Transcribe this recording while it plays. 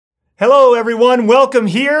Hello everyone, welcome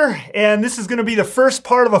here, and this is going to be the first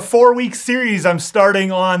part of a 4-week series I'm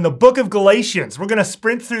starting on the book of Galatians. We're going to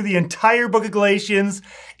sprint through the entire book of Galatians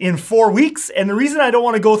in 4 weeks, and the reason I don't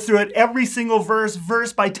want to go through it every single verse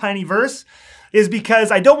by tiny verse is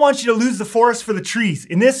because I don't want you to lose the forest for the trees.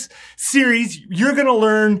 In this series, you're going to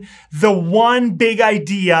learn the one big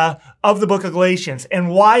idea of the book of Galatians and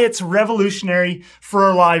why it's revolutionary for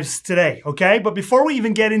our lives today, okay? But before we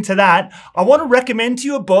even get into that, I want to recommend to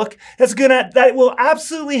you a book that will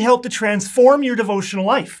absolutely help to transform your devotional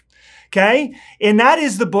life. Okay? And that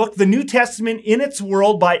is the book, The New Testament in Its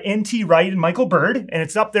World by N.T. Wright and Michael Bird. And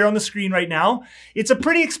it's up there on the screen right now. It's a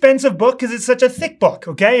pretty expensive book because it's such a thick book.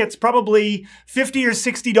 Okay? It's probably $50 or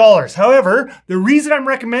 $60. However, the reason I'm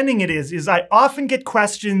recommending it is I often get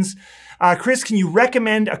questions, Kris, can you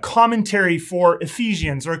recommend a commentary for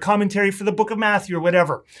Ephesians or a commentary for the book of Matthew or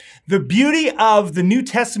whatever? The beauty of The New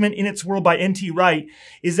Testament in Its World by N.T. Wright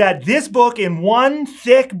is that this book, in one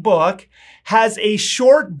thick book, has a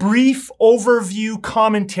short, brief overview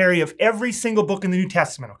commentary of every single book in the New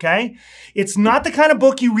Testament, okay? It's not the kind of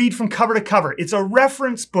book you read from cover to cover. It's a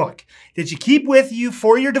reference book that you keep with you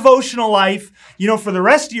for your devotional life, for the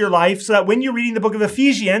rest of your life, so that when you're reading the book of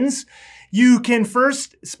Ephesians, you can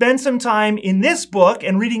first spend some time in this book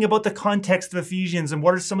and reading about the context of Ephesians and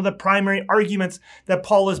what are some of the primary arguments that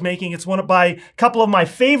Paul is making. It's one by a couple of my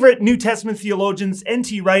favorite New Testament theologians,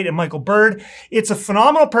 N.T. Wright and Michael Bird. It's a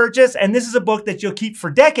phenomenal purchase, and this is a book that you'll keep for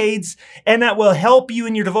decades, and that will help you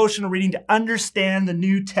in your devotional reading to understand the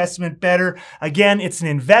New Testament better. Again, it's an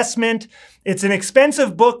investment. It's an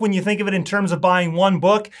expensive book when you think of it in terms of buying one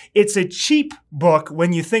book. It's a cheap book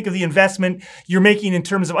when you think of the investment you're making in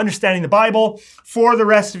terms of understanding the Bible for the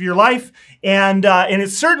rest of your life. And it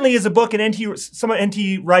certainly is a book in some of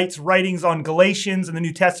N.T. Wright's writings on Galatians and the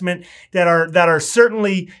New Testament that are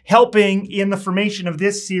certainly helping in the formation of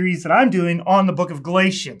this series that I'm doing on the book of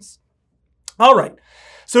Galatians. All right.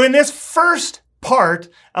 So in this first part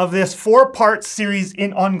of this 4-part series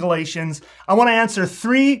on Galatians, I want to answer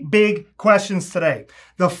 3 big questions today.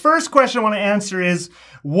 The first question I want to answer is,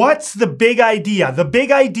 what's the big idea? The big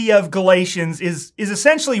idea of Galatians is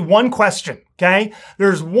essentially one question, okay?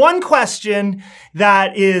 There's one question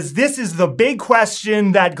this is the big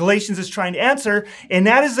question that Galatians is trying to answer, and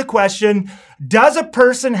that is the question, does a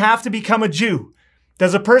person have to become a Jew?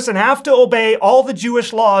 Does a person have to obey all the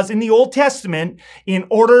Jewish laws in the Old Testament in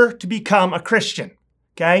order to become a Christian?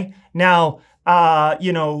 Okay? Now,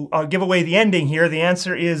 I'll give away the ending here. The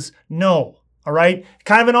answer is no. All right?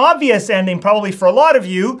 Kind of an obvious ending probably for a lot of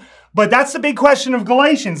you, but that's the big question of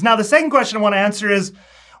Galatians. Now, the second question I want to answer is,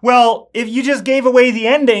 well, if you just gave away the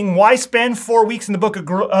ending, why spend 4 weeks in the book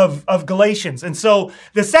of Galatians? And so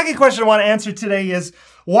the second question I want to answer today is,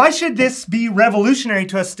 why should this be revolutionary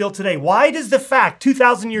to us still today? Why does the fact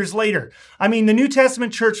 2,000 years later, the New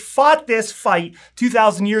Testament church fought this fight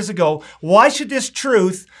 2,000 years ago. Why should this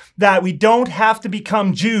truth that we don't have to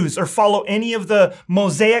become Jews or follow any of the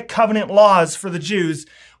Mosaic covenant laws for the Jews,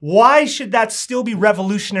 why should that still be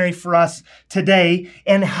revolutionary for us today?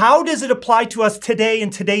 And how does it apply to us today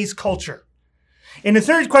in today's culture? And the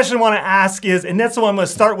third question I want to ask is, and that's the one I'm going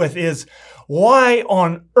to start with, is why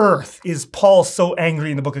on earth is Paul so angry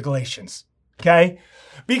in the book of Galatians? Okay?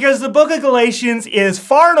 Because the book of Galatians is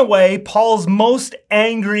far and away Paul's most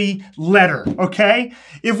angry letter, okay?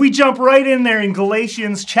 If we jump right in there in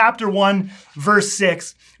Galatians chapter 1, verse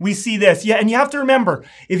 6, we see this. Yeah, and you have to remember,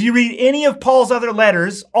 if you read any of Paul's other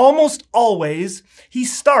letters, almost always, he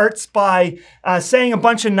starts by saying a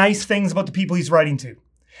bunch of nice things about the people he's writing to.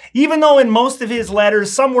 Even though in most of his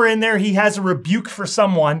letters, somewhere in there, he has a rebuke for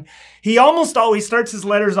someone, he almost always starts his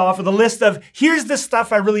letters off with a list of, here's the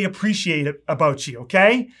stuff I really appreciate about you,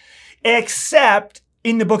 okay? Except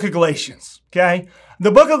in the book of Galatians, okay?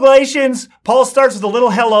 The book of Galatians, Paul starts with a little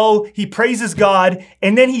hello, he praises God,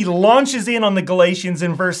 and then he launches in on the Galatians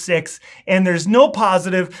in verse 6, and there's no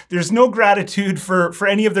positive, there's no gratitude for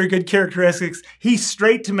any of their good characteristics. He's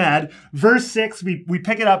straight to mad. Verse 6, we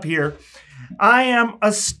pick it up here. I am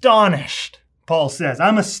astonished, Paul says,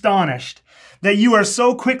 I'm astonished that you are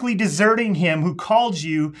so quickly deserting him who called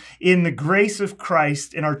you in the grace of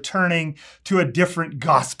Christ and are turning to a different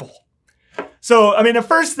gospel. So, the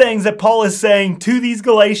first things that Paul is saying to these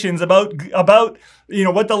Galatians about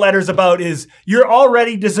what the letter's about is, you're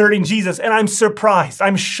already deserting Jesus, and I'm surprised.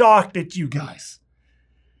 I'm shocked at you guys.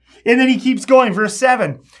 And then he keeps going, verse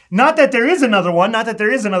 7. Not that there is another one, not that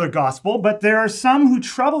there is another gospel, but there are some who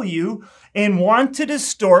trouble you and want to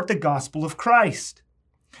distort the gospel of Christ.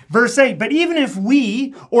 Verse 8, but even if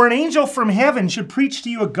we or an angel from heaven should preach to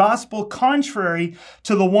you a gospel contrary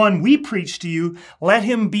to the one we preach to you, let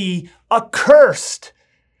him be accursed.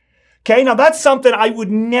 Okay, now that's something I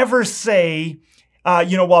would never say,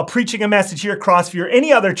 while preaching a message here at Crossview or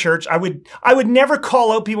any other church. I would never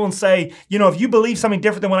call out people and say, if you believe something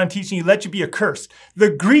different than what I'm teaching you, let you be accursed. The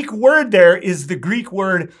Greek word there is the Greek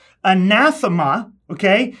word anathema,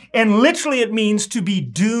 okay? And literally it means to be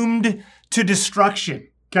doomed to destruction,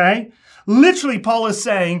 okay? Literally, Paul is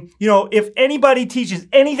saying, if anybody teaches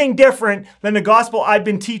anything different than the gospel I've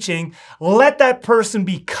been teaching, let that person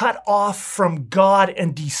be cut off from God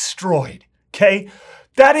and destroyed, okay?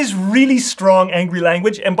 That is really strong, angry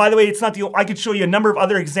language. And by the way, it's not I could show you a number of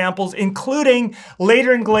other examples, including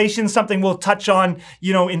later in Galatians, something we'll touch on,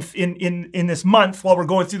 in this month while we're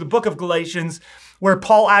going through the book of Galatians, where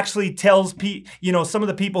Paul actually tells, some of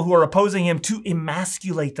the people who are opposing him to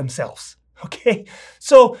emasculate themselves. Okay,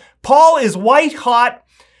 so Paul is white hot,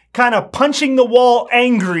 kind of punching the wall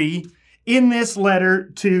angry in this letter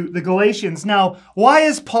to the Galatians. Now, why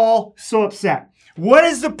is Paul so upset? What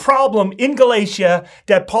is the problem in Galatia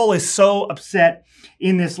that Paul is so upset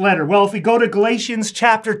in this letter? Well, if we go to Galatians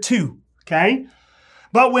chapter 2, okay?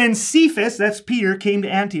 But when Cephas, that's Peter, came to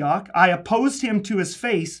Antioch, I opposed him to his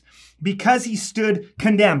face because he stood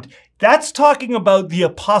condemned. That's talking about the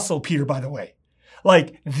apostle Peter, by the way.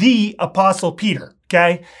 Like the apostle Peter,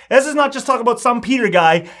 okay? This is not just talking about some Peter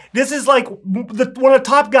guy. This is like one of the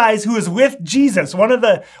top guys who is with Jesus, one of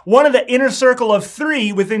the inner circle of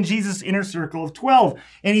 3 within Jesus' inner circle of 12.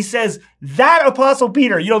 And he says, that apostle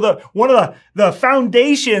Peter, one of the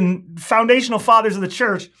foundational fathers of the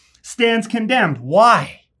church, stands condemned.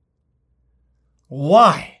 Why?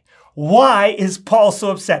 Why is Paul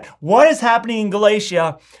so upset? What is happening in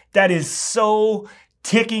Galatia that is so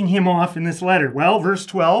ticking him off in this letter? Well, verse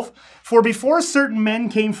 12, for before certain men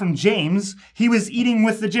came from James, he was eating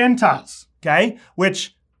with the Gentiles, okay?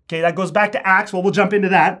 That goes back to Acts. Well, we'll jump into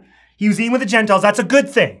that. He was eating with the Gentiles. That's a good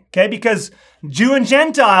thing, okay? Because Jew and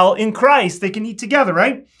Gentile in Christ, they can eat together,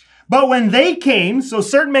 right? But when they came, so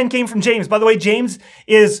certain men came from James. By the way, James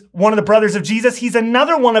is one of the brothers of Jesus. He's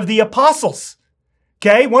another one of the apostles,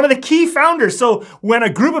 okay? One of the key founders. So when a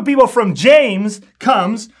group of people from James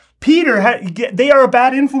comes, they are a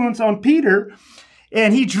bad influence on Peter,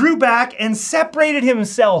 and he drew back and separated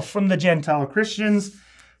himself from the Gentile Christians,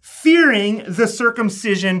 fearing the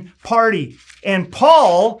circumcision party. And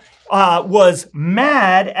Paul was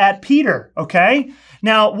mad at Peter, okay?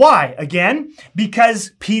 Now, why? Again,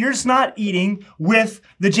 because Peter's not eating with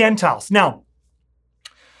the Gentiles. Now,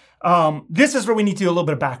 this is where we need to do a little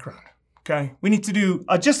bit of background, okay? We need to do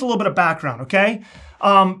just a little bit of background, okay?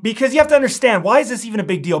 Because you have to understand, why is this even a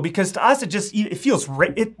big deal? Because to us, it feels,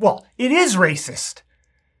 it is racist,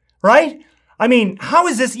 right? I mean, how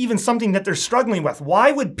is this even something that they're struggling with?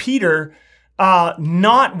 Why would Peter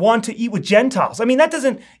not want to eat with Gentiles? I mean, that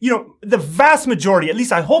doesn't, the vast majority, at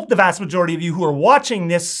least I hope the vast majority of you who are watching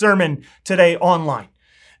this sermon today online,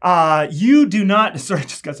 you do not, sorry, I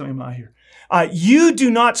just got something in my eye here. You do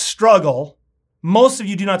not struggle, most of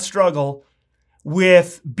you do not struggle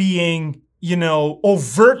with being,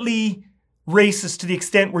 overtly racist to the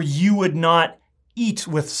extent where you would not eat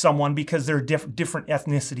with someone because they're different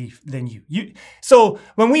ethnicity than you. So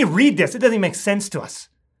when we read this, it doesn't make sense to us.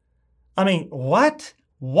 I mean, what?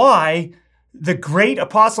 Why the great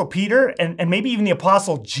apostle Peter and maybe even the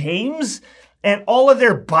apostle James and all of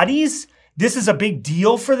their buddies, this is a big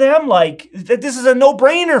deal for them? Like, this is a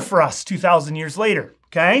no-brainer for us 2,000 years later,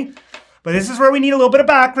 okay? But this is where we need a little bit of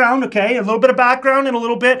background, okay? A little bit of background and a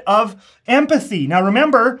little bit of empathy. Now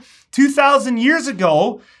remember, 2,000 years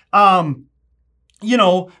ago, so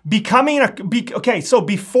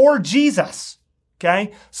before Jesus,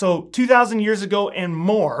 okay? So 2,000 years ago and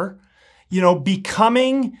more,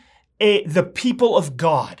 becoming the people of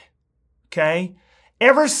God, okay?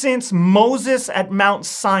 Ever since Moses at Mount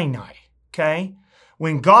Sinai, okay?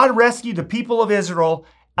 When God rescued the people of Israel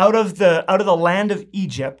out of the land of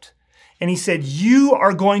Egypt, and he said, you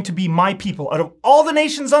are going to be my people. Out of all the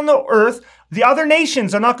nations on the earth, the other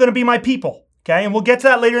nations are not going to be my people. Okay, and we'll get to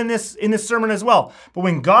that later in this sermon as well. But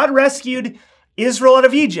when God rescued Israel out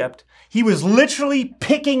of Egypt, he was literally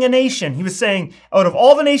picking a nation. He was saying, out of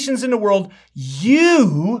all the nations in the world,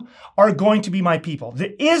 you are going to be my people.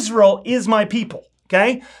 The Israel is my people.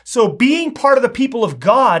 Okay, so being part of the people of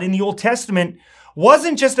God in the Old Testament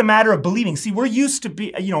wasn't just a matter of believing. See, we're used to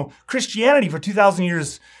be, Christianity for 2,000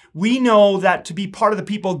 years. We know that to be part of the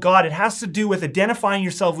people of God, it has to do with identifying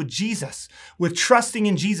yourself with Jesus, with trusting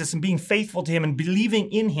in Jesus and being faithful to him and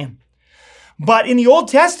believing in him. But in the Old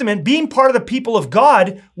Testament, being part of the people of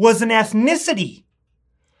God was an ethnicity.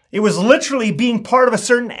 It was literally being part of a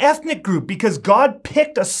certain ethnic group because God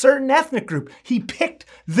picked a certain ethnic group. He picked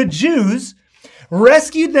the Jews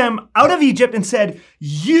rescued them out of Egypt and said,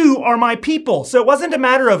 you are my people. So it wasn't a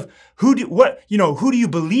matter of who do you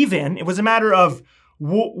believe in? It was a matter of,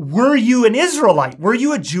 were you an Israelite? Were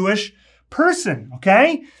you a Jewish person?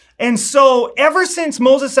 Okay. And so ever since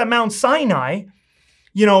Moses at Mount Sinai,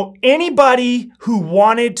 anybody who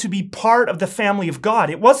wanted to be part of the family of God,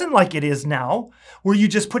 it wasn't like it is now, where you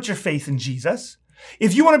just put your faith in Jesus.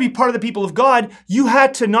 If you want to be part of the people of God, you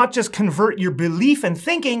had to not just convert your belief and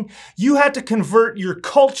thinking, you had to convert your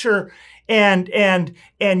culture and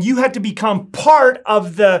you had to become part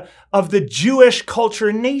of the Jewish culture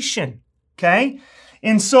and nation. Okay?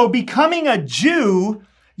 And so becoming a Jew,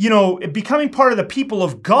 becoming part of the people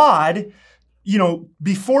of God,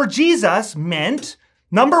 before Jesus meant,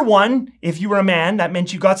 number one, if you were a man, that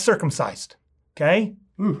meant you got circumcised. Okay?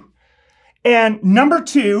 Ooh. And number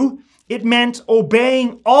two, it meant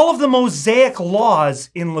obeying all of the Mosaic laws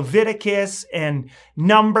in Leviticus and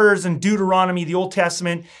Numbers and Deuteronomy, the Old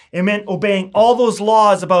Testament. It meant obeying all those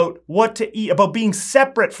laws about what to eat, about being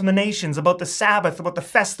separate from the nations, about the Sabbath, about the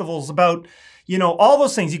festivals, about, all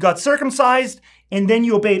those things. You got circumcised and then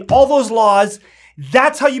you obeyed all those laws.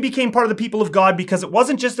 That's how you became part of the people of God, because it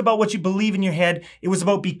wasn't just about what you believe in your head. It was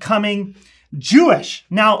about becoming Jewish.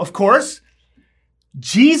 Now, of course,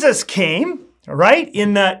 Jesus came, right?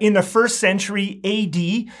 In the first century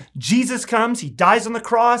AD, Jesus comes, he dies on the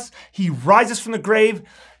cross, he rises from the grave,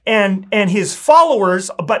 and his followers,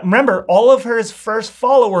 but remember, all of his first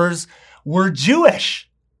followers were Jewish.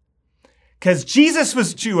 Because Jesus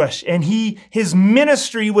was Jewish and his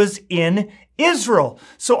ministry was in Israel.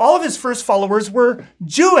 So all of his first followers were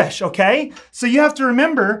Jewish, okay? So you have to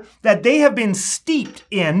remember that they have been steeped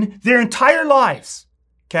in their entire lives,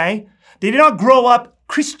 okay? They did not grow up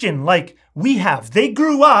Christian like we have. They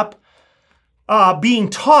grew up being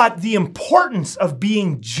taught the importance of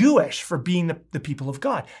being Jewish for being the people of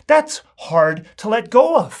God. That's hard to let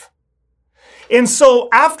go of. And so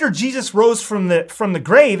after Jesus rose from the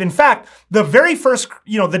grave, in fact, the very first,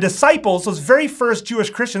 the disciples, those very first Jewish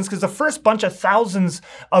Christians, because the first bunch of thousands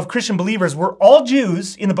of Christian believers were all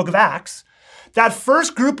Jews in the book of Acts, that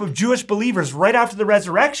first group of Jewish believers right after the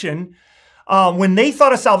resurrection, when they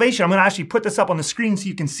thought of salvation, I'm going to actually put this up on the screen so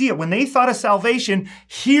you can see it. When they thought of salvation,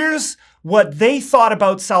 here's what they thought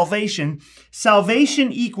about salvation.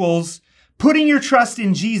 Salvation equals putting your trust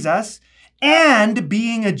in Jesus and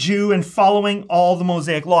being a Jew and following all the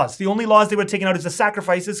Mosaic laws. The only laws they would have taken out is the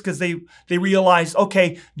sacrifices, because they realized,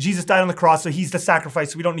 okay, Jesus died on the cross, so he's the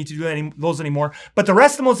sacrifice, so we don't need to do those anymore. But the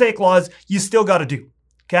rest of the Mosaic laws, you still got to do,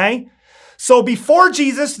 okay? So before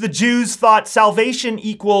Jesus, the Jews thought salvation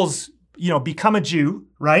equals, become a Jew,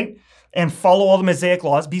 right? And follow all the Mosaic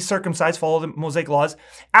laws, be circumcised, follow the Mosaic laws.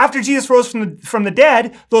 After Jesus rose from the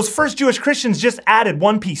dead, those first Jewish Christians just added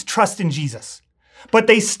one piece, trust in Jesus. But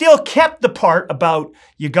they still kept the part about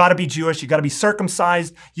you got to be Jewish, you got to be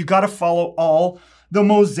circumcised, you got to follow all the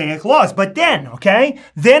Mosaic laws. But then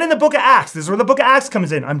in the book of Acts, this is where the book of Acts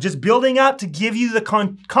comes in. I'm just building up to give you the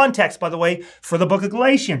context, by the way, for the book of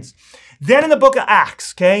Galatians. Then in the book of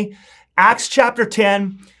Acts, Acts chapter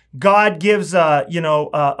 10, God gives a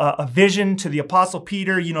vision to the Apostle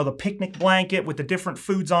Peter, the picnic blanket with the different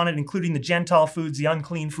foods on it, including the Gentile foods, the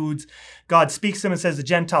unclean foods. God speaks to him and says the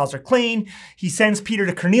Gentiles are clean. He sends Peter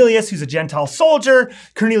to Cornelius, who's a Gentile soldier.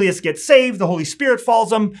 Cornelius gets saved. The Holy Spirit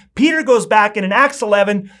falls him. Peter goes back, and in Acts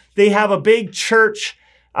 11, they have a big church,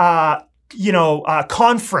 conference,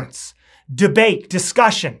 debate,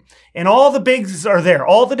 discussion. And all the bigs are there,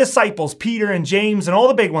 all the disciples, Peter and James and all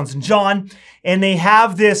the big ones and John, and they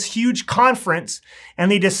have this huge conference and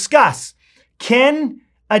they discuss, can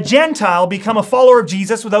a Gentile become a follower of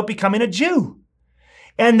Jesus without becoming a Jew?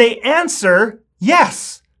 And they answer,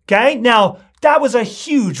 yes. Okay. Now that was a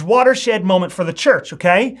huge watershed moment for the church.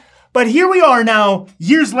 Okay. But here we are now,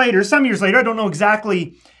 some years later, I don't know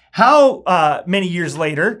exactly how many years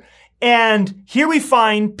later. And here we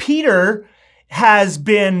find Peter has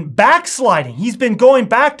been backsliding. He's been going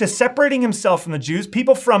back to separating himself from the Jews.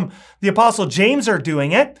 People from the Apostle James are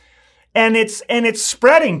doing it, and it's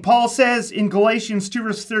spreading. Paul says in Galatians 2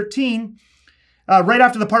 verse 13, right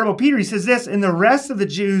after the part about Peter, he says this, and the rest of the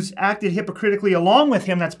Jews acted hypocritically along with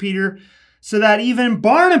him, that's Peter, so that even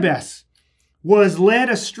Barnabas was led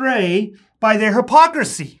astray by their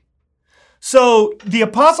hypocrisy. So the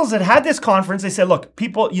apostles had this conference. They said, look,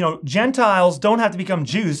 people, Gentiles don't have to become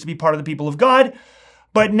Jews to be part of the people of God.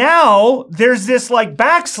 But now there's this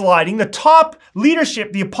backsliding. The top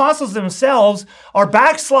leadership, the apostles themselves, are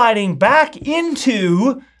backsliding back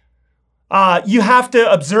into, you have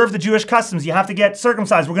to observe the Jewish customs. You have to get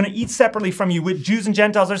circumcised. We're going to eat separately from you. Jews and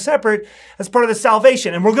Gentiles are separate as part of the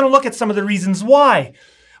salvation. And we're going to look at some of the reasons why.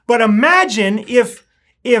 But imagine if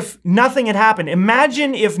nothing had happened.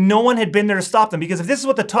 Imagine if no one had been there to stop them. Because if this is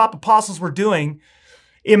what the top apostles were doing,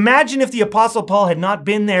 imagine if the Apostle Paul had not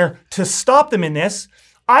been there to stop them in this.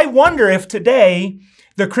 I wonder if today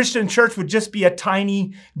the Christian church would just be a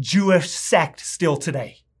tiny Jewish sect still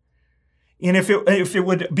today. And if it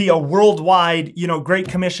would be a worldwide, Great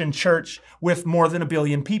Commission church with more than 1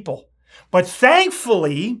 billion people. But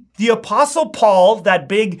thankfully, the Apostle Paul, that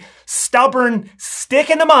big stubborn stick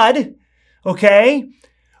in the mud, okay,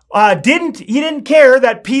 he didn't care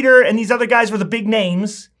that Peter and these other guys were the big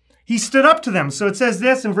names. He stood up to them. So it says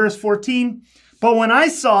this in verse 14, "But when I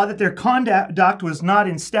saw that their conduct was not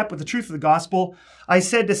in step with the truth of the gospel, I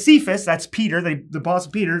said to Cephas," that's Peter, the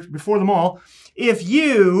apostle Peter, before them all, "If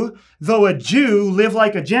you, though a Jew, live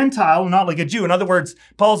like a Gentile, not like a Jew." In other words,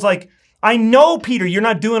 Paul's like, I know, Peter, you're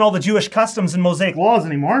not doing all the Jewish customs and Mosaic laws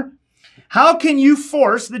anymore. How can you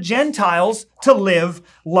force the Gentiles to live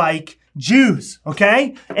like Jews?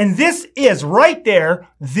 Okay? And this is right there,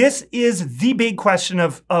 this is the big question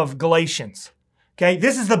of Galatians. Okay?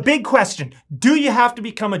 This is the big question. Do you have to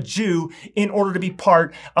become a Jew in order to be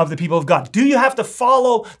part of the people of God? Do you have to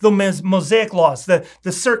follow the Mosaic laws,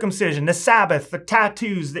 the circumcision, the Sabbath, the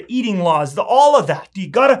tattoos, the eating laws, all of that? You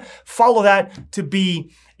got to follow that to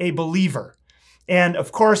be a believer. And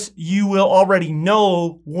of course, you will already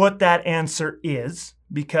know what that answer is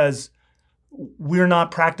because we're not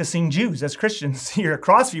practicing Jews as Christians here at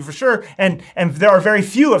Crossview for sure. And there are very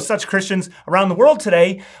few of such Christians around the world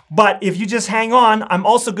today. But if you just hang on, I'm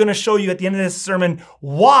also going to show you at the end of this sermon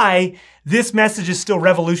why this message is still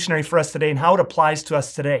revolutionary for us today and how it applies to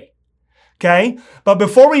us today. Okay? But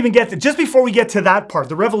before we even get to, just before we get to that part,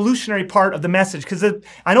 the revolutionary part of the message, because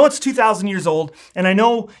I know it's 2,000 years old, and I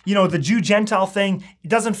know, the Jew-Gentile thing, it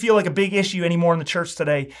doesn't feel like a big issue anymore in the church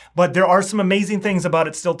today, but there are some amazing things about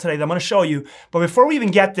it still today that I'm going to show you. But before we even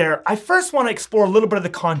get there, I first want to explore a little bit of the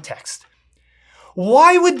context.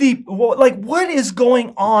 Why would what is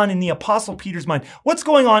going on in the Apostle Peter's mind? What's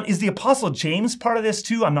going on? Is the Apostle James part of this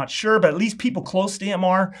too? I'm not sure, but at least people close to him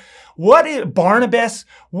are. What is Barnabas?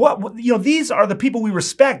 These are the people we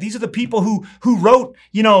respect. These are the people who wrote,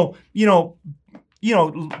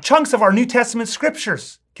 chunks of our New Testament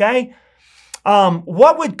scriptures. Okay.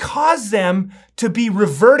 What would cause them to be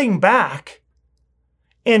reverting back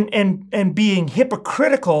and being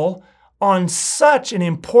hypocritical on such an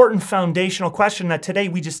important foundational question that today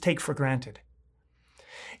we just take for granted?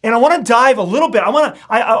 And I want to dive a little bit.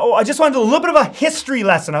 I just want to do a little bit of a history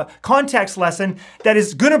lesson, a context lesson that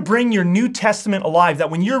is going to bring your New Testament alive.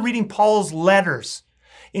 That when you're reading Paul's letters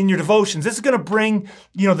in your devotions, this is going to bring,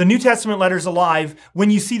 the New Testament letters alive when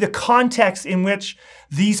you see the context in which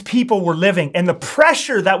these people were living and the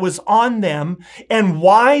pressure that was on them and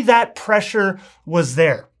why that pressure was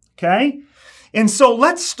there. Okay? And so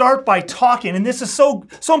let's start by talking, and this is so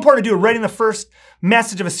important to do right in the first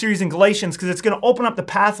message of a series in Galatians because it's going to open up the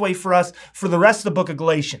pathway for us for the rest of the book of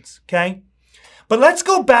Galatians, okay? But let's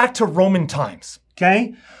go back to Roman times,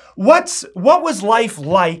 okay? What was life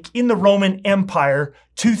like in the Roman Empire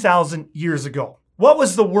 2,000 years ago? What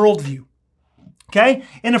was the worldview? Okay?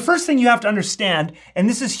 And the first thing you have to understand, and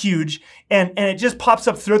this is huge, and it just pops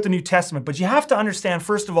up throughout the New Testament, but you have to understand,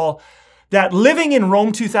 first of all, that living in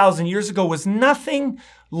Rome 2,000 years ago was nothing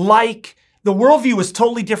like, the worldview was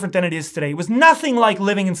totally different than it is today. It was nothing like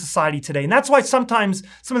living in society today. And that's why sometimes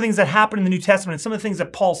some of the things that happen in the New Testament and some of the things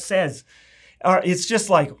that Paul says, it's just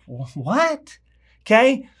like, what?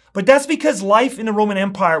 Okay? But that's because life in the Roman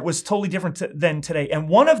Empire was totally different than today. And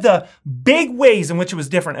one of the big ways in which it was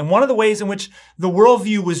different, and one of the ways in which the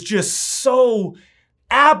worldview was just so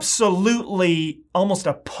absolutely almost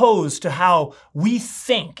opposed to how we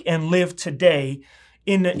think and live today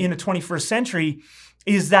in the 21st century,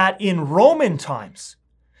 is that in Roman times,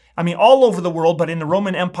 all over the world, but in the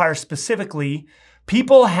Roman Empire specifically,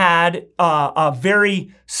 people had a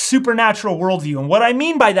very supernatural worldview. And what I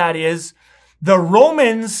mean by that is the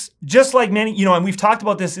Romans, just like many, and we've talked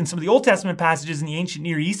about this in some of the Old Testament passages in the ancient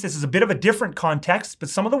Near East, this is a bit of a different context, but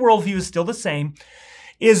some of the worldview is still the same,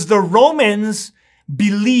 is the Romans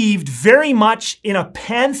believed very much in a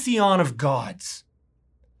pantheon of gods.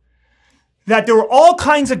 That there were all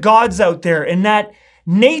kinds of gods out there, and that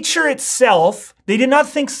nature itself, they did not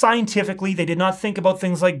think scientifically, they did not think about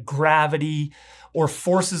things like gravity or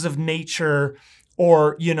forces of nature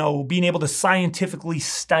or, being able to scientifically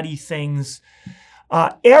study things.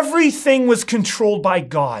 Everything was controlled by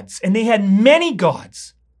gods, and they had many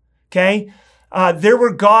gods, okay? There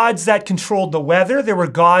were gods that controlled the weather. There were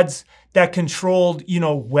gods that controlled,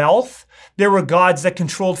 wealth. There were gods that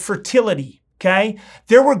controlled fertility, okay?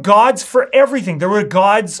 There were gods for everything. There were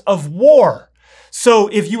gods of war. So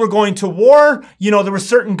if you were going to war, there were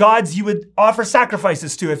certain gods you would offer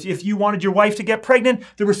sacrifices to. If you wanted your wife to get pregnant,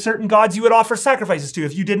 there were certain gods you would offer sacrifices to.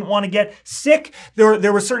 If you didn't want to get sick,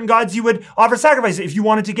 there were certain gods you would offer sacrifices. If you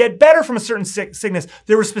wanted to get better from a certain sickness,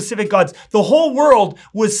 there were specific gods. The whole world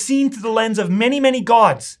was seen through the lens of many, many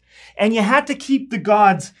gods. And you had to keep the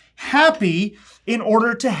gods happy in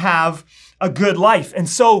order to have a good life. And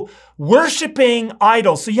so worshiping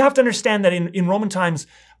idols. So you have to understand that in Roman times,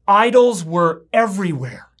 idols were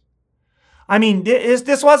everywhere. I mean,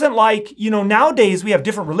 this wasn't like, nowadays we have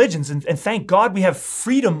different religions, and thank God we have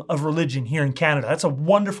freedom of religion here in Canada. That's a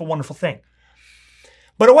wonderful, wonderful thing.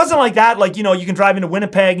 But it wasn't like that. Like, you can drive into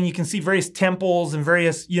Winnipeg and you can see various temples and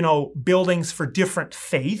various, buildings for different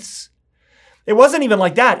faiths. It wasn't even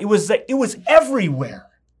like that. It was everywhere.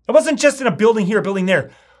 It wasn't just in a building here, a building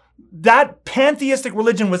there. That pantheistic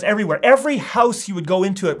religion was everywhere. Every house you would go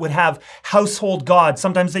into it would have household gods.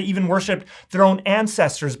 Sometimes they even worshipped their own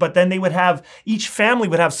ancestors, but then each family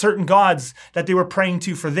would have certain gods that they were praying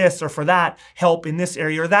to for this or for that help in this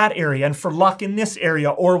area or that area and for luck in this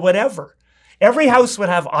area or whatever. Every house would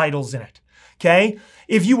have idols in it. Okay?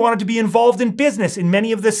 If you wanted to be involved in business, in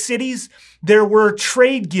many of the cities, there were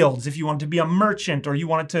trade guilds. If you wanted to be a merchant or you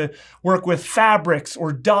wanted to work with fabrics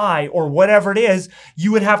or dye or whatever it is,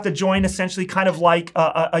 you would have to join essentially kind of like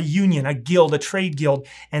a union, a guild, a trade guild.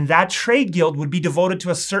 And that trade guild would be devoted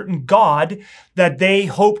to a certain god that they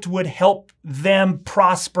hoped would help them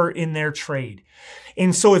prosper in their trade.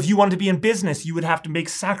 And so if you wanted to be in business, you would have to make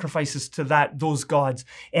sacrifices to those gods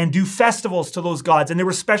and do festivals to those gods. And there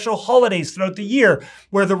were special holidays throughout the year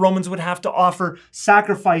where the Romans would have to offer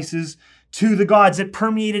sacrifices to the gods. It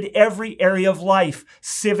permeated every area of life: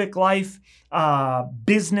 civic life,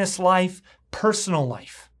 business life, personal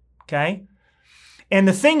life. Okay? And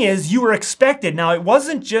the thing is, you were expected. Now, it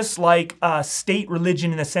wasn't just like a state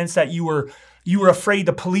religion in the sense that you were afraid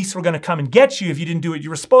the police were going to come and get you if you didn't do what you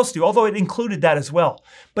were supposed to, although it included that as well.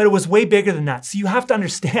 But it was way bigger than that. So you have to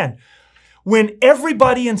understand, when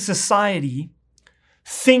everybody in society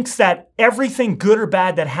thinks that everything good or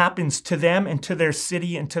bad that happens to them and to their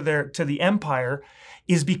city and to the empire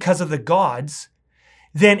is because of the gods,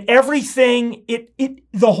 then everything,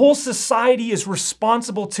 the whole society is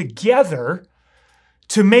responsible together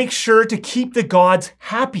to make sure to keep the gods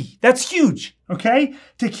happy. That's huge, okay?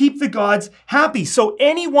 To keep the gods happy. So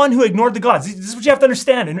anyone who ignored the gods, this is what you have to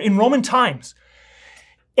understand in Roman times,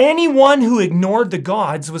 anyone who ignored the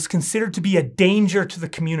gods was considered to be a danger to the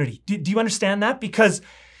community. Do you understand that? Because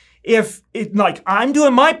like I'm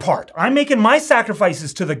doing my part, I'm making my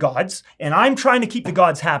sacrifices to the gods, and I'm trying to keep the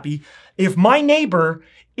gods happy. If my neighbor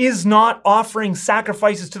is not offering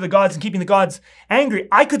sacrifices to the gods and keeping the gods angry,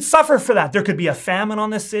 I could suffer for that. There could be a famine on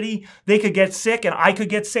the city. They could get sick and I could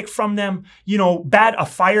get sick from them. A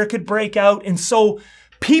fire could break out. And so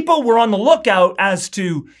people were on the lookout as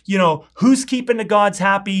to, who's keeping the gods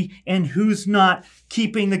happy and who's not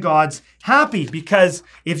keeping the gods happy. Because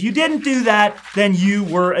if you didn't do that, then you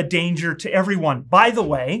were a danger to everyone. By the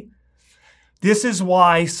way, this is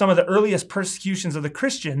why some of the earliest persecutions of the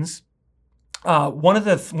Christians, one of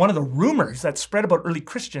the rumors that spread about early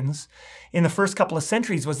Christians in the first couple of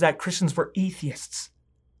centuries was that Christians were atheists.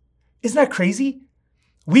 Isn't that crazy?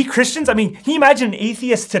 We Christians, can you imagine an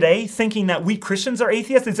atheist today thinking that we Christians are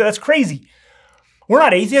atheists? And so that's crazy. We're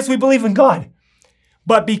not atheists, we believe in God.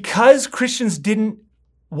 But because Christians didn't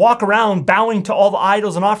walk around bowing to all the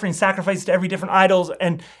idols and offering sacrifices to every different idols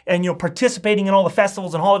and participating in all the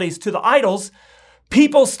festivals and holidays to the idols,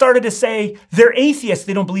 people started to say they're atheists,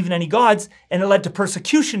 they don't believe in any gods, and it led to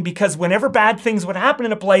persecution because whenever bad things would happen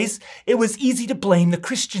in a place, it was easy to blame the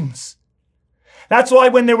Christians. That's why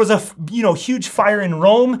when there was a huge fire in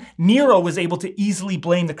Rome, Nero was able to easily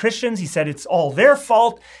blame the Christians. He said it's all their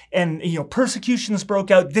fault, and persecutions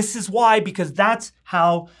broke out. This is why, because that's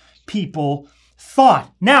how people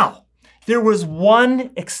thought. Now, there was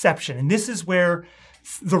one exception, and this is where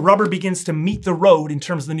the rubber begins to meet the road in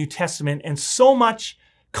terms of the New Testament, and so much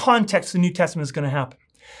context in the New Testament is going to happen.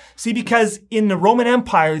 See, because in the Roman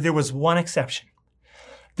Empire, there was one exception.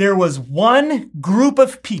 There was one group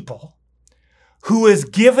of people who was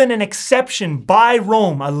given an exception by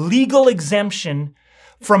Rome, a legal exemption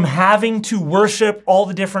from having to worship all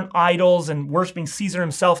the different idols and worshiping Caesar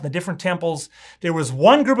himself in the different temples. There was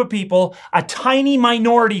one group of people, a tiny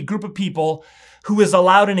minority group of people, who was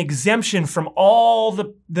allowed an exemption from all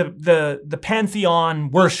the pantheon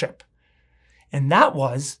worship. And that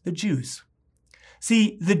was the Jews.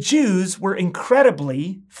 See, the Jews were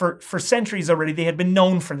incredibly, for centuries already, they had been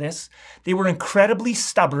known for this. They were incredibly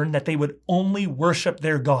stubborn that they would only worship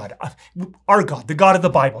their God, our God, the God of the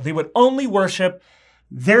Bible. They would only worship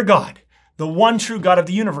their God, the one true God of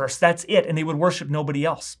the universe. That's it. And they would worship nobody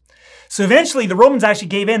else. So eventually the Romans actually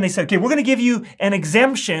gave in. They said, okay, we're going to give you an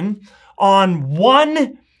exemption on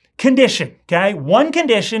one condition, okay? One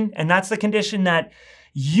condition, and that's the condition that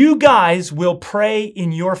you guys will pray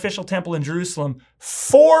in your official temple in Jerusalem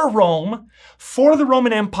for Rome, for the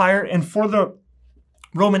Roman Empire, and for the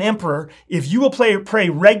Roman Emperor. If you will pray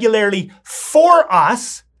regularly for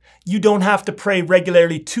us, you don't have to pray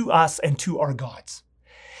regularly to us and to our gods.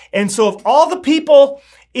 And so if all the people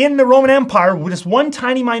in the Roman Empire, just one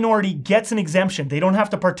tiny minority gets an exemption, they don't have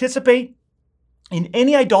to participate in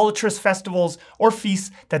any idolatrous festivals or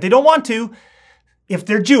feasts that they don't want to if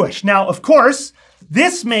they're Jewish. Now, of course,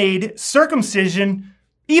 this made circumcision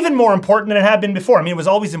even more important than it had been before. I mean, it was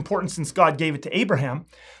always important since God gave it to Abraham.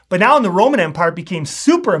 But now in the Roman Empire, it became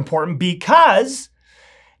super important because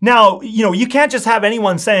now, you can't just have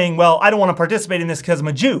anyone saying, well, I don't want to participate in this because I'm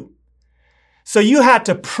a Jew. So you had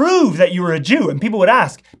to prove that you were a Jew. And people would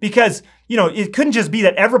ask because, it couldn't just be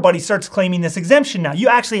that everybody starts claiming this exemption now. You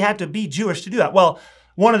actually had to be Jewish to do that. Well,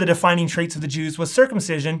 one of the defining traits of the Jews was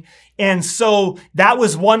circumcision. And so that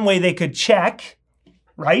was one way they could check,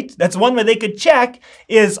 right? That's one way they could check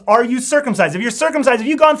is, are you circumcised? If you're circumcised, if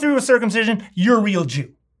you've gone through a circumcision, you're a real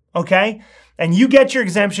Jew, okay? And you get your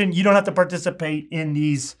exemption. You don't have to participate in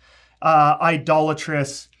these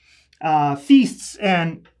idolatrous feasts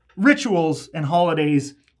and rituals and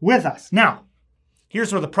holidays with us. Now,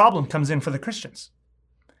 here's where the problem comes in for the Christians.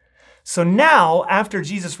 So now, after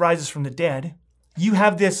Jesus rises from the dead, you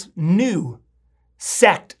have this new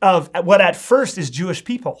sect of what at first is Jewish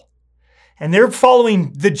people. And they're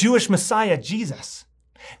following the Jewish Messiah, Jesus.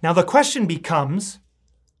 Now, the question becomes,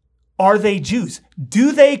 are they Jews?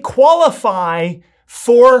 Do they qualify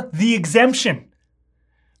for the exemption?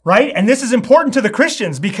 Right? And this is important to the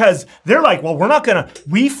Christians because they're like, well,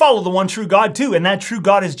 we follow the one true God too. And that true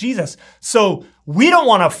God is Jesus. So we don't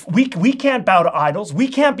want to, we can't bow to idols. We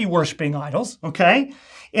can't be worshiping idols. Okay.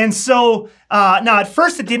 And so now at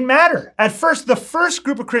first it didn't matter. At first, the first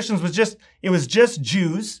group of Christians was just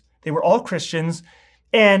Jews. They were all Christians.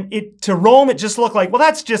 And to Rome, it just looked like, well,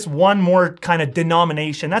 that's just one more kind of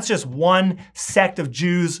denomination. That's just one sect of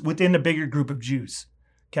Jews within the bigger group of Jews.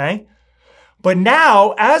 Okay. But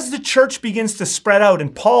now, as the church begins to spread out,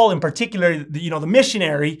 and Paul in particular, the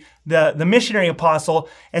missionary, the missionary apostle,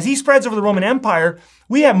 as he spreads over the Roman Empire,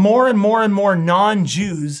 we have more and more and more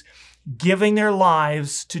non-Jews giving their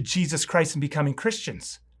lives to Jesus Christ and becoming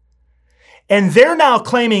Christians. And they're now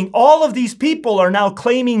claiming, all of these people are now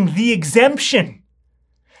claiming the exemption.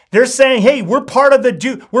 They're saying, hey, we're part of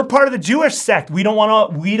the Jewish sect. We don't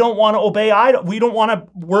want to obey idols. We don't want to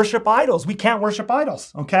worship idols. We can't worship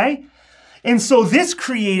idols, okay? And so this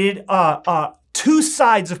created two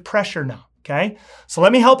sides of pressure now, okay? So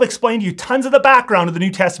let me help explain to you tons of the background of the New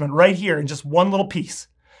Testament right here in just one little piece.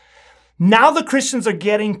 Now the Christians are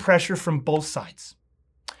getting pressure from both sides.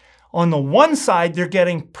 On the one side, they're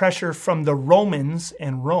getting pressure from the Romans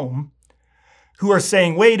and Rome, who are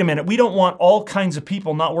saying, wait a minute, we don't want all kinds of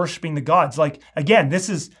people not worshiping the gods. Like, again,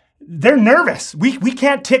 they're nervous. We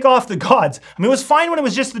can't tick off the gods. I mean, it was fine when it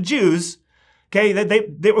was just the Jews. Okay,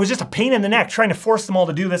 it was just a pain in the neck trying to force them all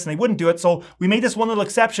to do this, and they wouldn't do it. So we made this one little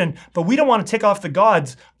exception, but we don't want to tick off the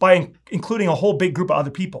gods by including a whole big group of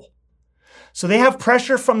other people. So they have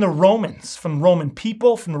pressure from the Romans, from the Roman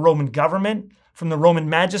people, from the Roman government, from the Roman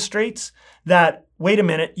magistrates that, wait a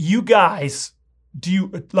minute, you guys,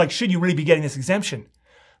 should you really be getting this exemption?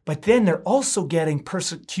 But then they're also getting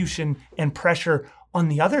persecution and pressure on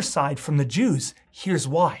the other side from the Jews. Here's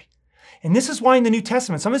why. And this is why in the New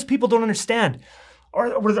Testament, some of these people don't understand.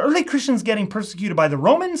 Were the early Christians getting persecuted by the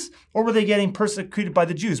Romans, or were they getting persecuted by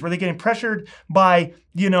the Jews? Were they getting pressured by,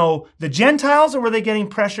 the Gentiles, or were they getting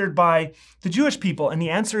pressured by the Jewish people? And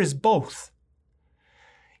the answer is both.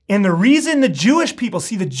 And the reason the Jewish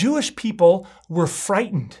people were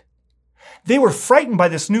frightened. They were frightened by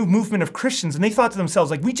this new movement of Christians, and they thought to themselves,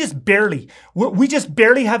 like, we just barely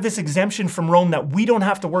have this exemption from Rome that we don't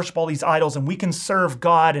have to worship all these idols and we can serve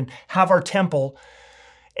God and have our temple.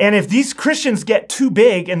 And if these Christians get too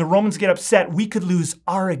big and the Romans get upset, we could lose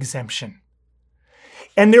our exemption.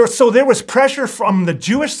 And there was pressure from the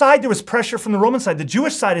Jewish side, there was pressure from the Roman side. The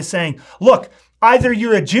Jewish side is saying, look, either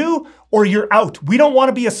you're a Jew or you're out. We don't want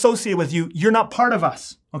to be associated with you. You're not part of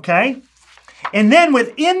us, okay? And then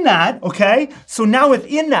within that, okay, so now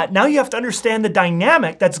within that, now you have to understand the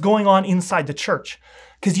dynamic that's going on inside the church.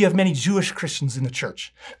 Because you have many Jewish Christians in the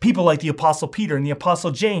church. People like the Apostle Peter and the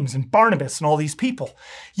Apostle James and Barnabas and all these people.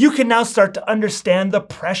 You can now start to understand the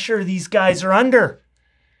pressure these guys are under.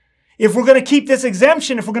 If we're going to keep this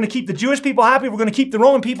exemption, if we're going to keep the Jewish people happy, if we're going to keep the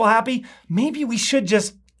Roman people happy, maybe we should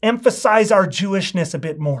just emphasize our Jewishness a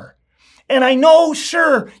bit more. And I know,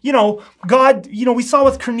 sure, God, we saw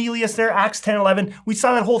with Cornelius there, Acts 10:11, we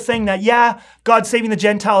saw that whole thing that, yeah, God's saving the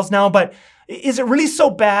Gentiles now, but is it really so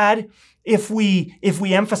bad if we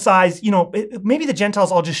emphasize, maybe the Gentile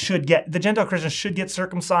Christians should get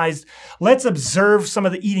circumcised. Let's observe some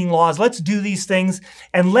of the eating laws. Let's do these things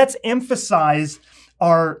and let's emphasize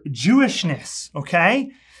our Jewishness,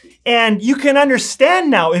 okay? And you can understand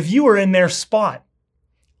now if you were in their spot.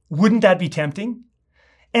 Wouldn't that be tempting?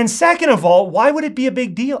 And second of all, why would it be a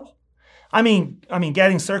big deal? I mean,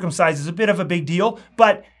 getting circumcised is a bit of a big deal,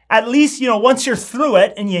 but at least, once you're through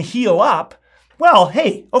it and you heal up, well,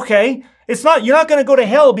 hey, okay, you're not going to go to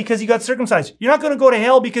hell because you got circumcised. You're not going to go to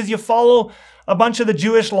hell because you follow a bunch of the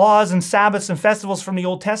Jewish laws and Sabbaths and festivals from the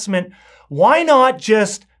Old Testament. Why not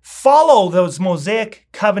just follow those Mosaic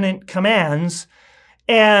covenant commands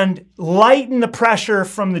and lighten the pressure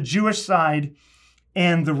from the Jewish side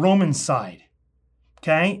and the Roman side?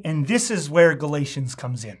 Okay, and this is where Galatians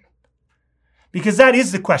comes in. Because that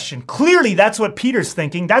is the question. Clearly, that's what Peter's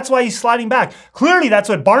thinking. That's why he's sliding back. Clearly, that's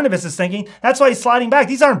what Barnabas is thinking. That's why he's sliding back.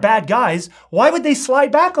 These aren't bad guys. Why would they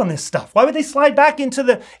slide back on this stuff? Why would they slide back into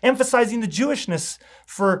the emphasizing the Jewishness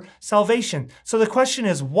for salvation? So the question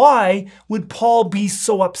is, why would Paul be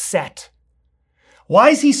so upset? Why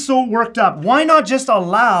is he so worked up? Why not just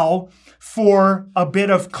allow for a bit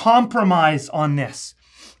of compromise on this?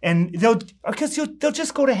 And they'll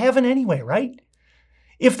just go to heaven anyway, right?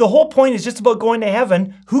 If the whole point is just about going to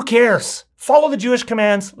heaven, who cares? Follow the Jewish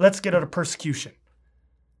commands. Let's get out of persecution.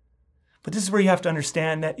 But this is where you have to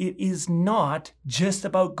understand that it is not just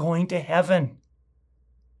about going to heaven.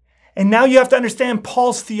 And now you have to understand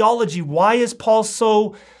Paul's theology. Why is Paul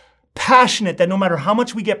so passionate that no matter how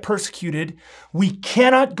much we get persecuted, we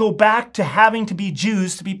cannot go back to having to be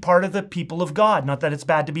Jews to be part of the people of God? Not that it's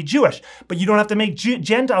bad to be Jewish, but you don't have to make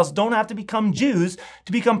Gentiles don't have to become Jews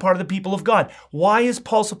to become part of the people of God. Why is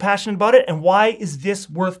Paul so passionate about it? And why is this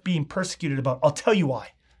worth being persecuted about? I'll tell you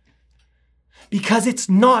why. Because it's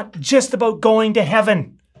not just about going to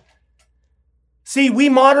heaven. See, we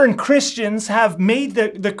modern Christians have made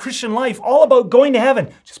the Christian life all about going to heaven.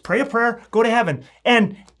 Just pray a prayer, go to heaven.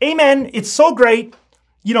 And amen, it's so great,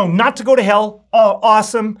 not to go to hell. Oh,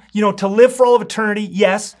 awesome. To live for all of eternity,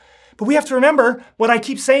 yes. But we have to remember, what I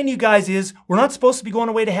keep saying to you guys is, we're not supposed to be going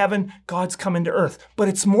away to heaven. God's coming to earth. But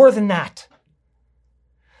it's more than that.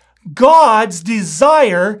 God's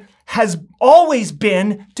desire has always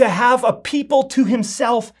been to have a people to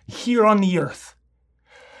himself here on the earth.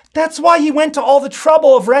 That's why he went to all the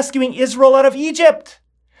trouble of rescuing Israel out of Egypt.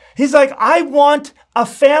 He's like, I want a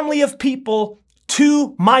family of people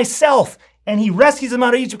to myself. And he rescues them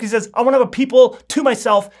out of Egypt. He says, I want to have a people to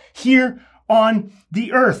myself here on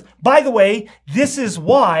the earth. By the way, this is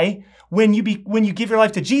why when you give your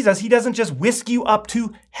life to Jesus, he doesn't just whisk you up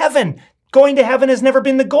to heaven. Going to heaven has never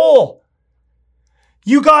been the goal.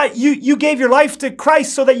 You gave your life to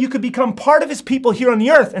Christ so that you could become part of his people here on the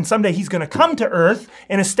earth. And someday he's going to come to earth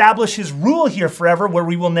and establish his rule here forever where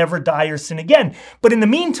we will never die or sin again. But in the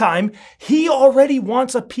meantime, he already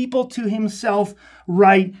wants a people to himself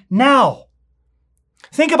right now.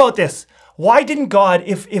 Think about this. Why didn't God,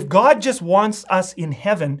 if God just wants us in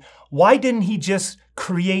heaven, why didn't he just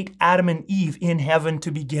create Adam and Eve in heaven to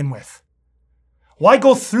begin with? Why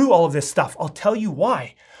go through all of this stuff? I'll tell you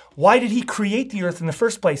why. Why did he create the earth in the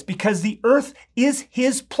first place? Because the earth is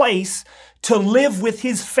his place to live with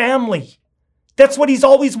his family. That's what he's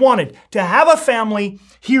always wanted, to have a family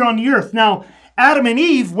here on the earth. Now, Adam and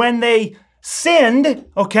Eve, when they sinned,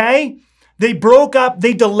 okay, they broke up,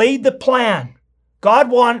 they delayed the plan.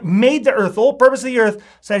 God made the earth, the whole purpose of the earth,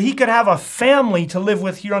 so that he could have a family to live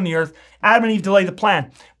with here on the earth. Adam and Eve delayed the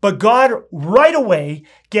plan. But God right away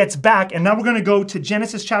gets back, and now we're going to go to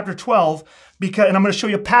Genesis chapter 12, and I'm going to show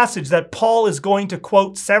you a passage that Paul is going to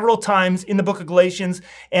quote several times in the book of Galatians.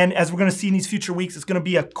 And as we're going to see in these future weeks, it's going to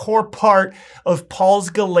be a core part of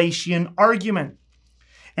Paul's Galatian argument.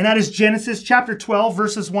 And that is Genesis chapter 12,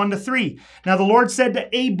 verses 1 to 3. Now the Lord said to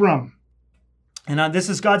Abram, and this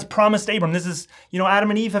is God's promise to Abram. This is,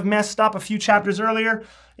 Adam and Eve have messed up a few chapters earlier.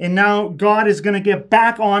 And now God is going to get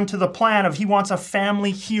back onto the plan of he wants a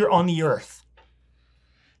family here on the earth.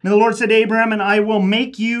 And the Lord said to Abraham, and I will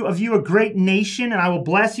make of you a great nation, and I will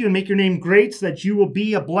bless you and make your name great so that you will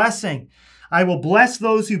be a blessing. I will bless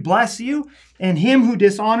those who bless you, and him who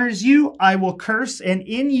dishonors you I will curse, and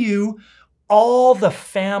in you all the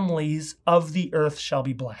families of the earth shall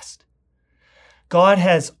be blessed. God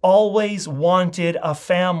has always wanted a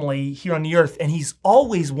family here on the earth, and he's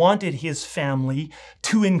always wanted his family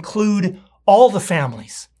to include all the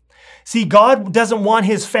families. See, God doesn't want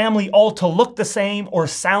his family all to look the same or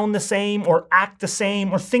sound the same or act the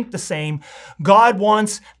same or think the same. God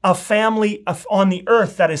wants a family on the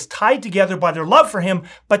earth that is tied together by their love for him,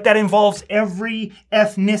 but that involves every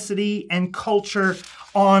ethnicity and culture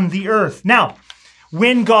on the earth. Now,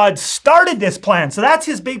 when God started this plan, so that's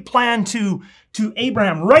his big plan to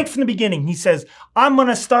Abraham right from the beginning. He says, I'm going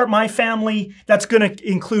to start my family that's going to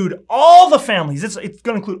include all the families. It's going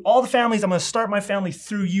to include all the families. I'm going to start my family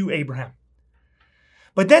through you, Abraham.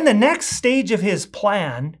 But then the next stage of his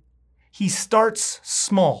plan, he starts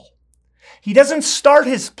small. He doesn't start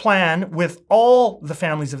his plan with all the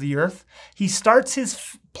families of the earth. He starts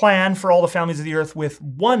his plan for all the families of the earth with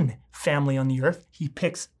one family on the earth. He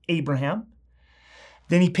picks Abraham.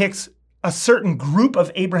 Then he picks a certain group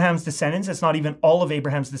of Abraham's descendants. It's not even all of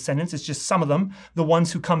Abraham's descendants. It's just some of them, the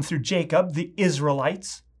ones who come through Jacob, the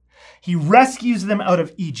Israelites. He rescues them out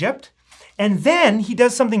of Egypt. And then he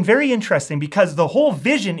does something very interesting, because the whole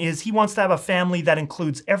vision is he wants to have a family that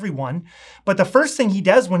includes everyone. But the first thing he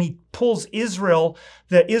does when he pulls Israel,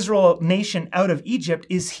 the Israel nation, out of Egypt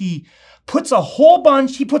is he puts a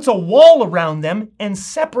wall around them and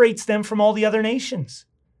separates them from all the other nations.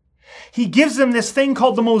 He gives them this thing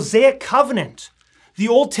called the Mosaic Covenant, the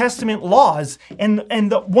Old Testament laws. And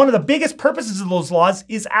one of the biggest purposes of those laws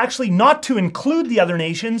is actually not to include the other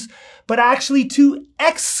nations, but actually to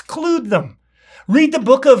exclude them. Read the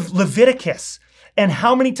book of Leviticus and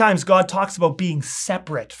how many times God talks about being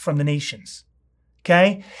separate from the nations.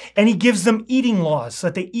 Okay? And he gives them eating laws so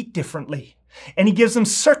that they eat differently. And he gives them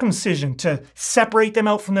circumcision to separate them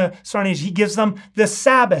out from the surroundings. He gives them the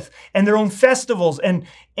Sabbath and their own festivals and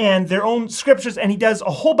their own scriptures. And he does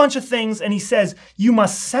a whole bunch of things. And he says, you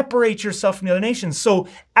must separate yourself from the other nations. So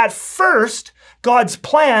at first, God's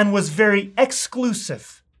plan was very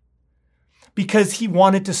exclusive because he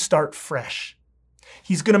wanted to start fresh.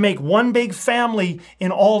 He's going to make one big family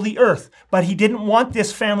in all the earth, but he didn't want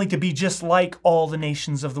this family to be just like all the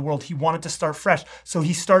nations of the world. He wanted to start fresh. So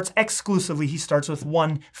he starts exclusively. He starts with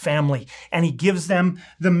one family, and he gives them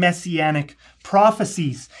the messianic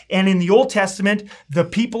prophecies. And in the Old Testament, the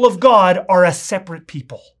people of God are a separate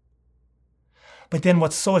people. But then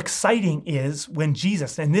what's so exciting is when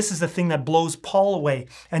Jesus, and this is the thing that blows Paul away,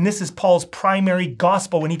 and this is Paul's primary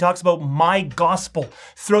gospel when he talks about my gospel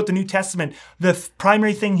throughout the New Testament, the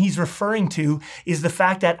primary thing he's referring to is the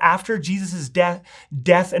fact that after Jesus'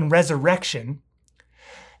 death and resurrection,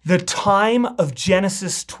 the time of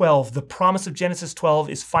Genesis 12, the promise of Genesis 12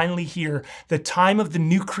 is finally here. The time of the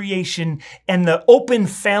new creation and the open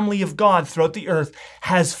family of God throughout the earth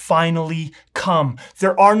has finally come.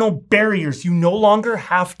 There are no barriers. You no longer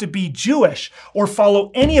have to be Jewish or follow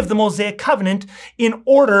any of the Mosaic covenant in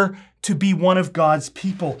order to be one of God's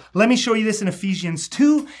people. Let me show you this in Ephesians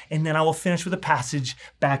 2, and then I will finish with a passage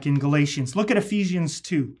back in Galatians. Look at Ephesians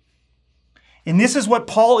 2. And this is what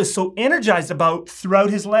Paul is so energized about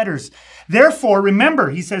throughout his letters. Therefore,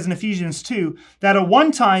 remember, he says in Ephesians 2, that at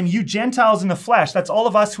one time you Gentiles in the flesh, that's all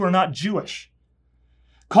of us who are not Jewish,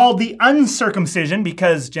 called the uncircumcision,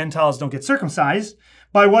 because Gentiles don't get circumcised,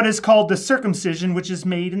 by what is called the circumcision, which is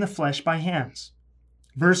made in the flesh by hands.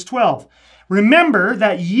 Verse 12, remember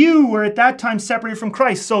that you were at that time separated from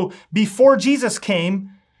Christ. So before Jesus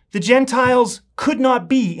came, the Gentiles could not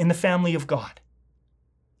be in the family of God,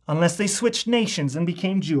 unless they switched nations and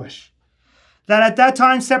became Jewish. That at that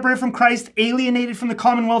time separated from Christ, alienated from the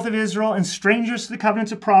commonwealth of Israel, and strangers to the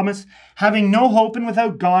covenants of promise, having no hope and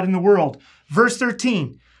without God in the world. Verse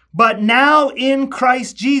 13, but now in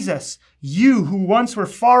Christ Jesus, you who once were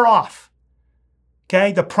far off.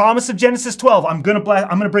 Okay, the promise of Genesis 12, I'm going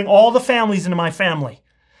to bring all the families into my family.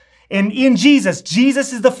 And in Jesus,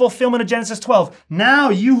 Jesus is the fulfillment of Genesis 12. Now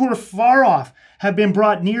you who are far off have been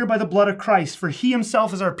brought near by the blood of Christ, for he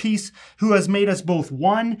himself is our peace, who has made us both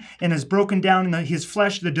one and has broken down in his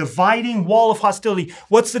flesh the dividing wall of hostility.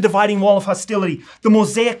 What's the dividing wall of hostility? The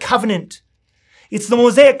Mosaic covenant. It's the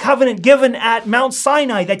Mosaic covenant given at Mount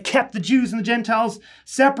Sinai that kept the Jews and the Gentiles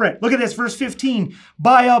separate. Look at this, verse 15.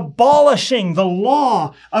 By abolishing the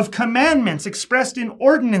law of commandments expressed in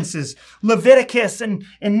ordinances, Leviticus and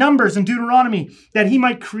Numbers and Deuteronomy, that he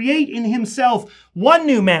might create in himself one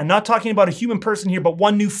new man, not talking about a human person here, but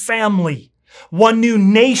one new family, one new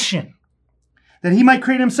nation. That he might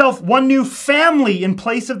create himself one new family in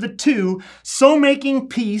place of the two, so making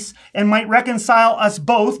peace, and might reconcile us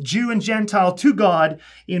both, Jew and Gentile, to God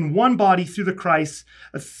in one body through the cross,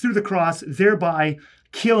 thereby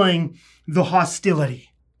killing the hostility.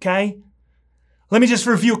 Okay? Let me just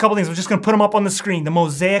review a couple things. I'm just going to put them up on the screen. The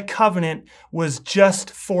Mosaic covenant was just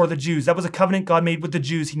for the Jews. That was a covenant God made with the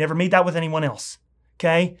Jews. He never made that with anyone else.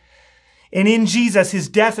 Okay? And in Jesus, his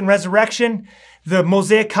death and resurrection, the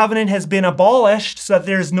Mosaic covenant has been abolished so that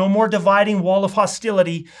there's no more dividing wall of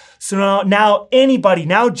hostility. So now anybody,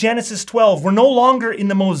 now Genesis 12, we're no longer in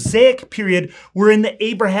the Mosaic period, we're in the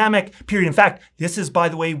Abrahamic period. In fact, this is, by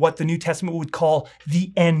the way, what the New Testament would call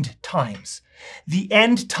the end times. The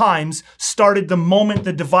end times started the moment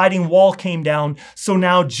the dividing wall came down. So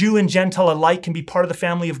now Jew and Gentile alike can be part of the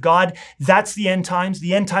family of God. That's the end times.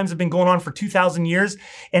 The end times have been going on for 2,000 years.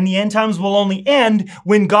 And the end times will only end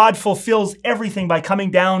when God fulfills everything by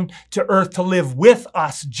coming down to earth to live with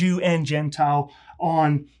us, Jew and Gentile,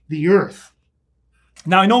 on the earth.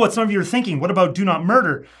 Now, I know what some of you are thinking. What about do not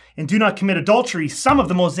murder and do not commit adultery? Some of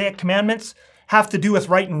the Mosaic commandments have to do with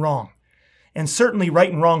right and wrong. And certainly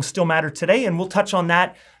right and wrong still matter today, and we'll touch on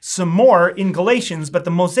that some more in Galatians, but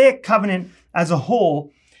the Mosaic covenant as a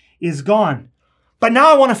whole is gone. But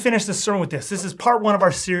now I want to finish this sermon with this. This is part one of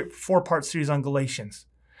our four-part series on Galatians.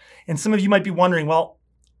 And some of you might be wondering, well,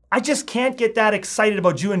 I just can't get that excited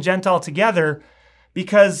about Jew and Gentile together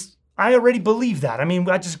because I already believe that. I mean,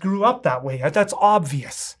 I just grew up that way. That's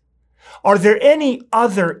obvious. Are there any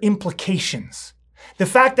other implications? The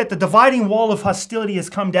fact that the dividing wall of hostility has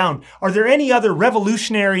come down, are there any other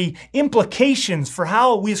revolutionary implications for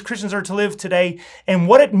how we as Christians are to live today and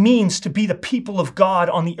what it means to be the people of God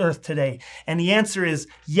on the earth today? And the answer is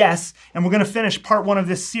yes. And we're going to finish part one of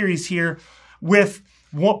this series here with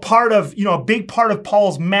what part of, a big part of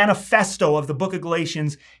Paul's manifesto of the book of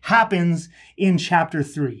Galatians happens in chapter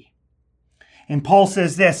 3. And Paul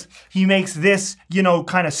says this, he makes this,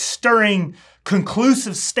 kind of stirring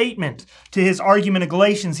conclusive statement to his argument of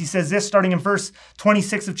Galatians. He says this, starting in verse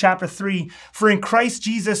 26 of chapter 3, "For in Christ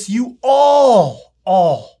Jesus you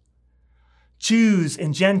all, Jews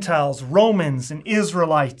and Gentiles, Romans and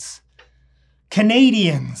Israelites,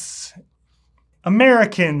 Canadians,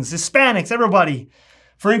 Americans, Hispanics, everybody,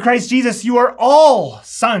 for in Christ Jesus you are all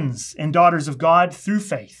sons and daughters of God through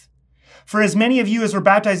faith. For as many of you as were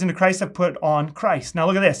baptized into Christ have put on Christ." Now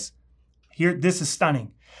look at this. Here, this is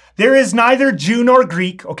stunning. "There is neither Jew nor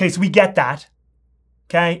Greek." Okay, so we get that.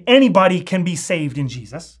 Okay, anybody can be saved in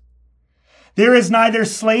Jesus. "There is neither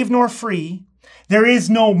slave nor free. There is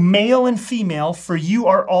no male and female, for you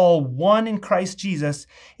are all one in Christ Jesus.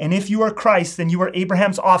 And if you are Christ, then you are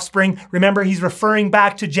Abraham's offspring." Remember, he's referring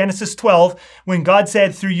back to Genesis 12, when God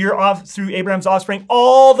said, through Abraham's offspring,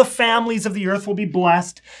 all the families of the earth will be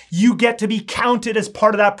blessed. You get to be counted as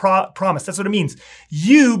part of that promise. That's what it means.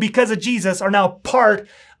 You, because of Jesus, are now part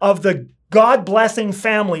of the God-blessing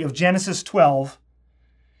family of Genesis 12,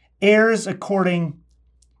 heirs according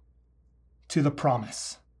to the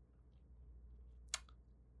promise.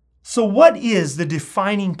 So what is the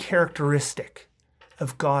defining characteristic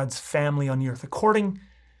of God's family on the earth? According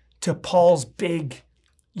to Paul's big,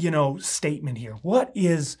 statement here, what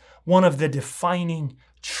is one of the defining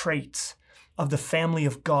traits of the family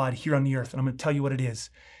of God here on the earth? And I'm going to tell you what it is.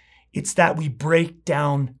 It's that we break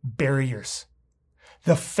down barriers.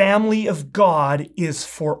 The family of God is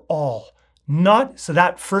for all.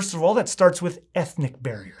 First of all, that starts with ethnic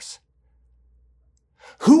barriers.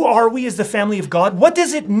 Who are we as the family of God? What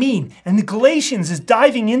does it mean? And the Galatians is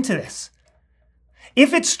diving into this.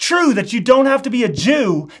 If it's true that you don't have to be a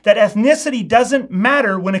Jew, that ethnicity doesn't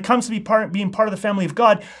matter when it comes to being part of the family of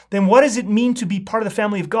God, then what does it mean to be part of the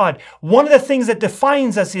family of God? One of the things that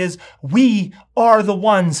defines us is we are the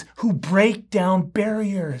ones who break down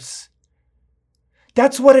barriers.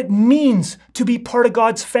 That's what it means to be part of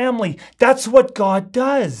God's family. That's what God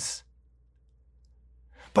does.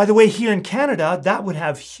 By the way, here in Canada, that would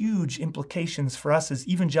have huge implications for us as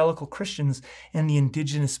evangelical Christians and the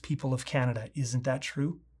Indigenous people of Canada. Isn't that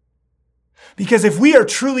true? Because if we are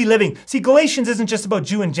truly living, Galatians isn't just about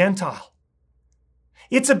Jew and Gentile.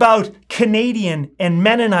 It's about Canadian and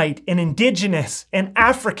Mennonite and Indigenous and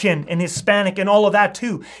African and Hispanic and all of that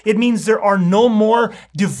too. It means there are no more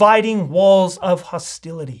dividing walls of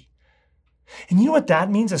hostility. And you know what that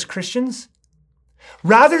means as Christians?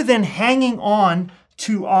 Rather than hanging on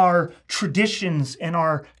to our traditions and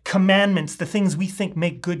our commandments, the things we think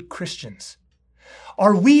make good Christians,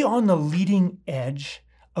 are we on the leading edge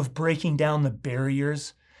of breaking down the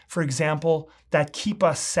barriers, for example, that keep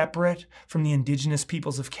us separate from the Indigenous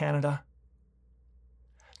peoples of Canada?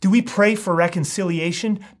 Do we pray for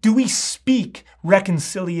reconciliation? Do we speak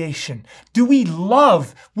reconciliation? Do we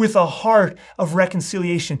love with a heart of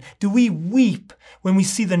reconciliation? Do we weep when we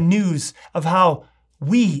see the news of how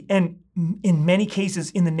we, and in many cases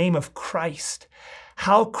in the name of Christ,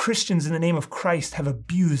 how Christians in the name of Christ have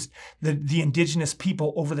abused the indigenous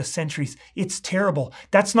people over the centuries. It's terrible.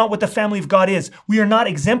 That's not what the family of God is. We are not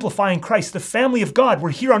exemplifying Christ. The family of God, we're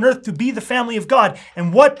here on earth to be the family of God.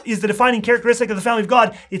 And what is the defining characteristic of the family of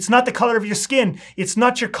God? It's not the color of your skin. It's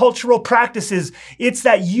not your cultural practices. It's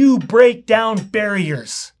that you break down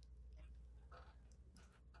barriers.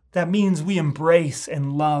 That means we embrace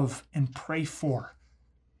and love and pray for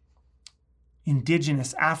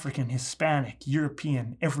Indigenous, African, Hispanic,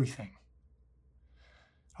 European, everything.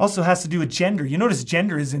 Also has to do with gender. You notice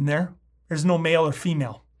gender is in there. There's no male or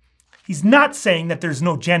female. He's not saying that there's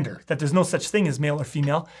no gender, that there's no such thing as male or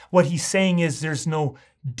female. What he's saying is there's no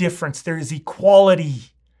difference. There is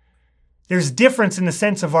equality. There's difference in the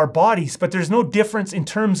sense of our bodies, but there's no difference in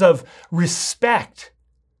terms of respect.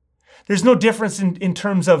 There's no difference in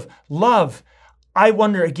terms of love. I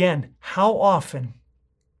wonder again, how often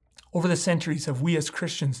over the centuries have we as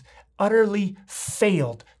Christians utterly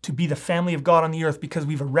failed to be the family of God on the earth because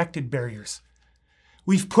we've erected barriers?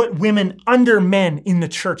 We've put women under men in the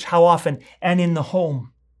church, how often, and in the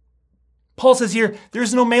home. Paul says here,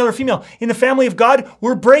 there's no male or female. In the family of God,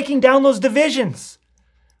 we're breaking down those divisions.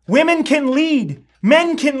 Women can lead,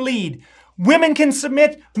 men can lead. Women can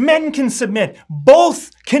submit, men can submit.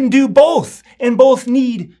 Both can do both, and both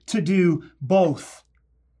need to do both.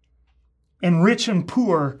 And rich and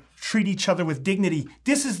poor treat each other with dignity.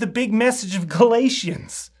 This is the big message of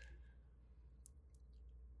Galatians.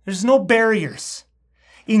 There's no barriers.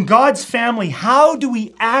 In God's family, how do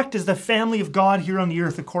we act as the family of God here on the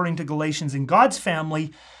earth according to Galatians? In God's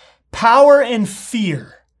family, power and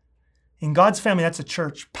fear. In God's family, that's a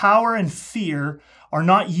church. Power and fear are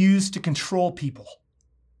not used to control people.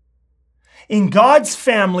 In God's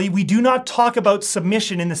family, we do not talk about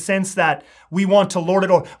submission in the sense that we want to lord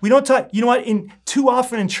it over. We don't talk, you know what, too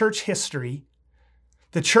often in church history,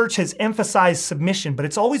 the church has emphasized submission, but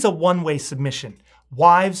it's always a one-way submission.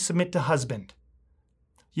 Wives submit to husband.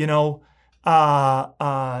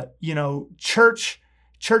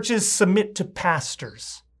 Churches submit to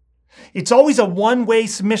pastors. It's always a one-way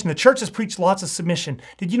submission. The church has preached lots of submission.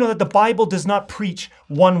 Did you know that the Bible does not preach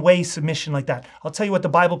one-way submission like that? I'll tell you what the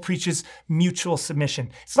Bible preaches: mutual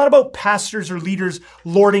submission. It's not about pastors or leaders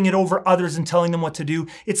lording it over others and telling them what to do.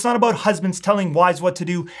 It's not about husbands telling wives what to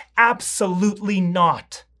do. Absolutely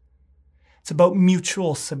not. It's about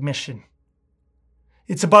mutual submission.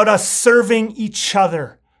 It's about us serving each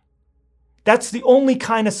other. That's the only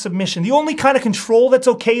kind of submission. The only kind of control that's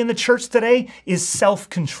okay in the church today is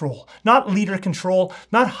self-control. Not leader control,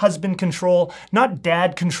 not husband control, not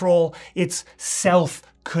dad control. It's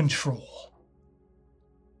self-control.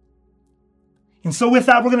 And so with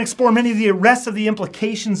that, we're going to explore many of the rest of the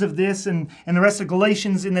implications of this and the rest of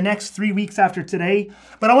Galatians in the next 3 weeks after today.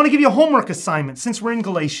 But I want to give you a homework assignment since we're in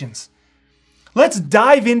Galatians. Let's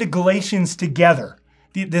dive into Galatians together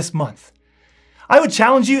this month. I would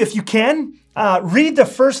challenge you, if you can, read the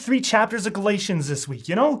first 3 chapters of Galatians this week.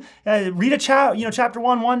 Read chapter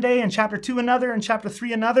 1 one day, and chapter 2 another, and chapter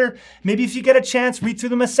 3 another. Maybe if you get a chance, read through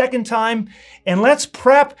them a second time. And let's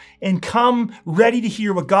prep and come ready to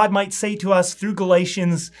hear what God might say to us through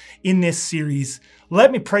Galatians in this series.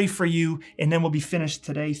 Let me pray for you, and then we'll be finished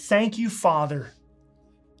today. Thank you, Father,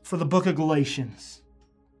 for the book of Galatians,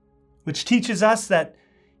 which teaches us that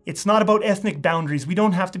it's not about ethnic boundaries. We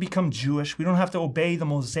don't have to become Jewish. We don't have to obey the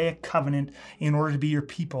Mosaic covenant in order to be your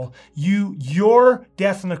people. Your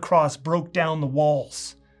death on the cross broke down the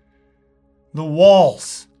walls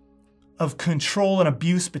of control and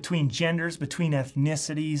abuse between genders, between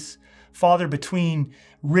ethnicities, Father, between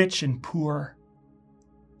rich and poor.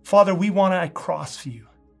 Father, we want to, at Crossview,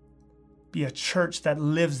 be a church that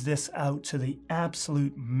lives this out to the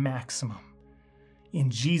absolute maximum. In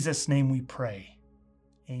Jesus' name we pray.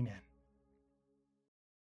 Amen.